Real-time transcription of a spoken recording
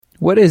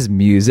What is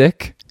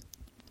music?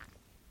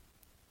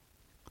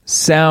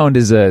 Sound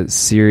is a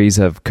series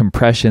of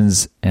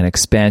compressions and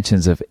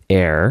expansions of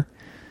air,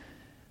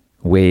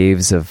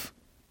 waves of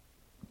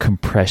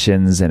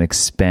compressions and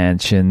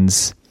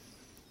expansions,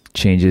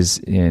 changes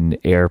in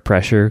air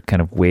pressure,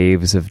 kind of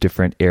waves of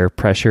different air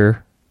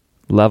pressure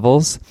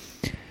levels.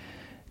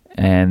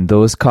 And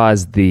those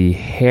cause the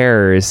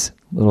hairs,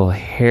 little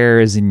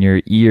hairs in your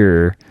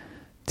ear,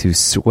 to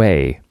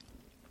sway.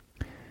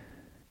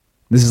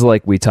 This is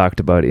like we talked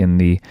about in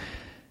the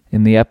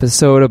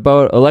episode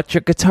about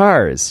electric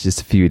guitars just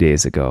a few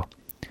days ago,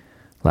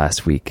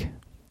 last week.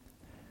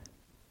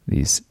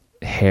 These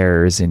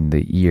hairs in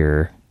the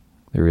ear,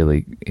 they're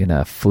really in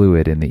a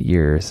fluid in the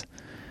ears,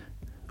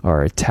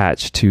 are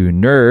attached to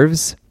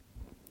nerves,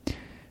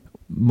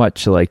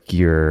 much like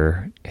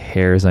your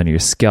hairs on your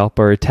scalp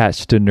are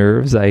attached to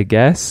nerves, I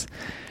guess.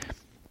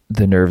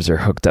 The nerves are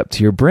hooked up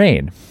to your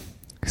brain.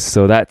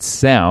 So that's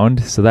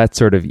sound, so that's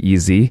sort of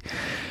easy.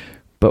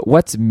 But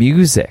what's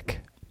music?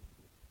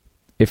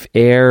 If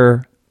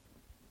air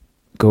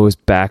goes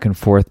back and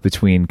forth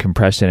between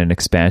compression and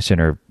expansion,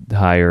 or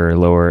higher or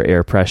lower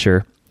air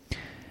pressure,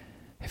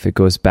 if it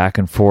goes back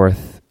and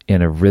forth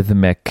in a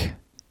rhythmic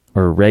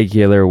or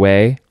regular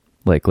way,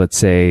 like let's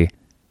say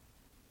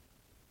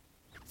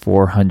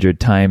 400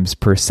 times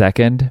per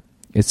second,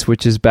 it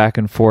switches back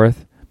and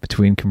forth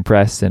between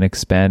compressed and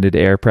expanded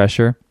air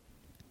pressure,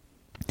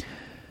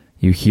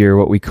 you hear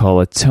what we call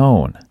a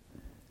tone,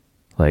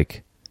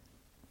 like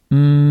So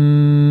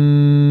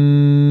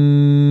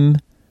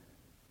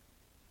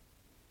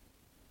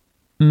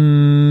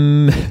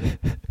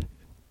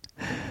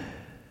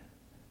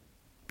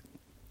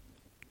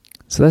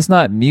that's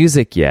not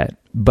music yet,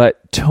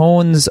 but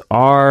tones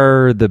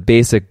are the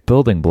basic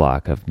building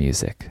block of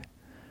music.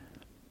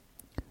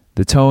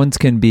 The tones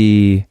can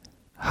be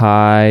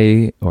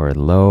high or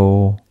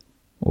low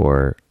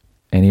or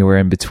anywhere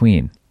in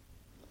between.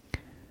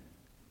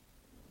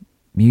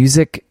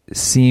 Music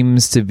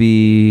seems to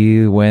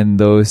be when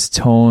those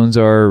tones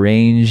are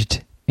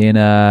arranged in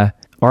a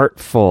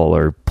artful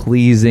or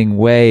pleasing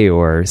way,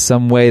 or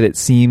some way that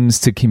seems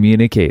to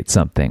communicate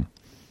something.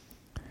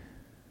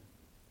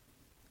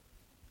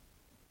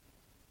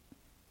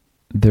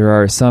 There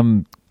are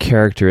some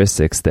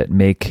characteristics that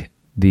make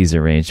these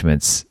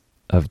arrangements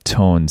of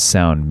tones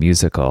sound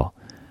musical.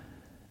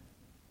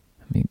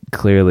 I mean,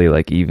 clearly,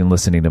 like even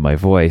listening to my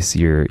voice,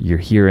 you're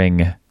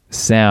hearing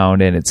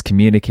sound and it's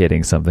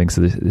communicating something. So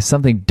there's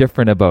something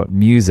different about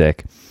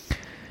music. It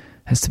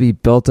has to be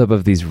built up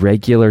of these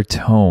regular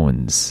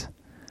tones.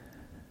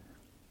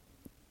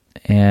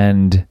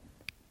 And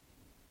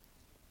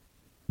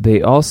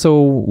they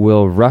also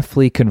will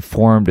roughly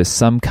conform to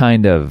some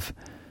kind of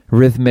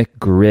rhythmic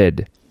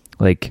grid.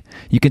 Like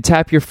you can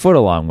tap your foot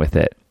along with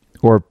it,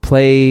 or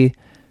play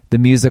the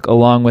music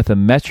along with a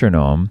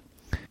metronome,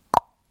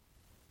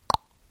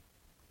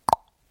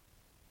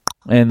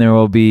 and there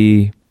will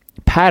be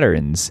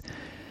patterns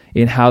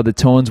in how the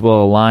tones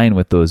will align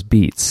with those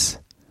beats.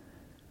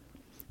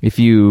 If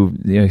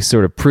you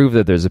sort of prove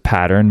that there's a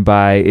pattern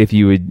by, if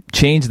you would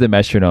change the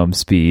metronome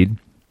speed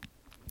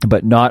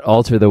but not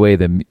alter the way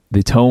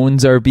the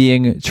tones are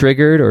being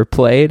triggered or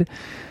played,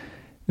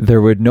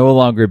 there would no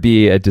longer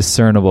be a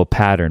discernible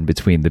pattern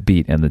between the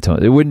beat and the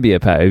tone. It wouldn't be a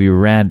pattern, it would be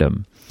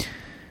random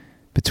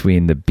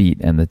between the beat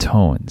and the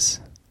tones.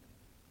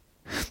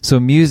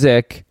 So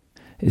music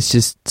is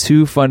just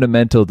two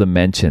fundamental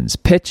dimensions,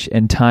 pitch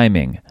and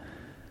timing,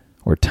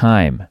 or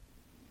time.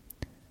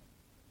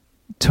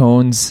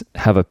 Tones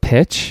have a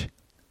pitch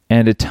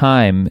and a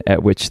time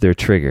at which they're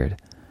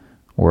triggered,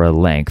 or a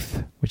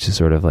length, which is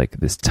sort of like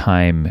this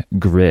time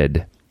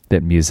grid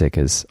that music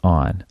is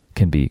on,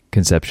 can be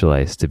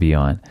conceptualized to be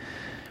on.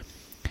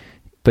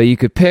 But you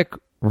could pick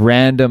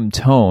random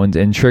tones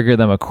and trigger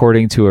them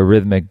according to a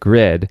rhythmic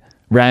grid,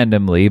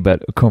 randomly,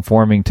 but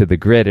conforming to the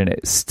grid, and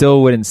it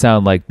still wouldn't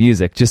sound like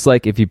music. Just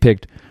like if you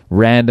picked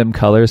random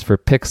colors for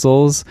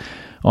pixels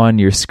on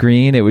your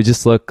screen, it would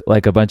just look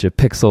like a bunch of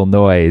pixel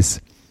noise,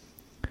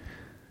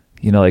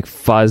 like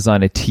fuzz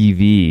on a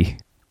TV.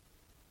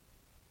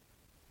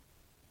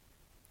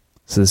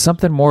 So there's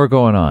something more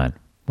going on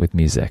with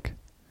music.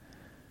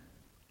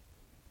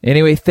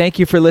 Anyway, thank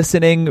you for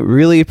listening.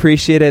 Really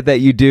appreciate it that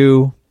you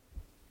do.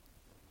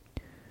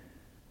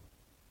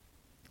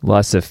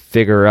 Lots to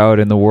figure out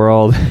in the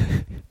world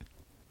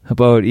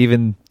about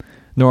even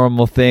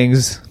normal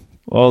things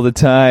all the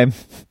time.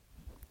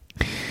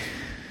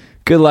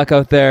 Good luck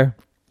out there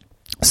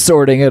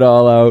sorting it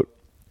all out.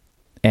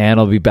 And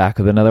I'll be back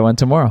with another one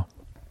tomorrow.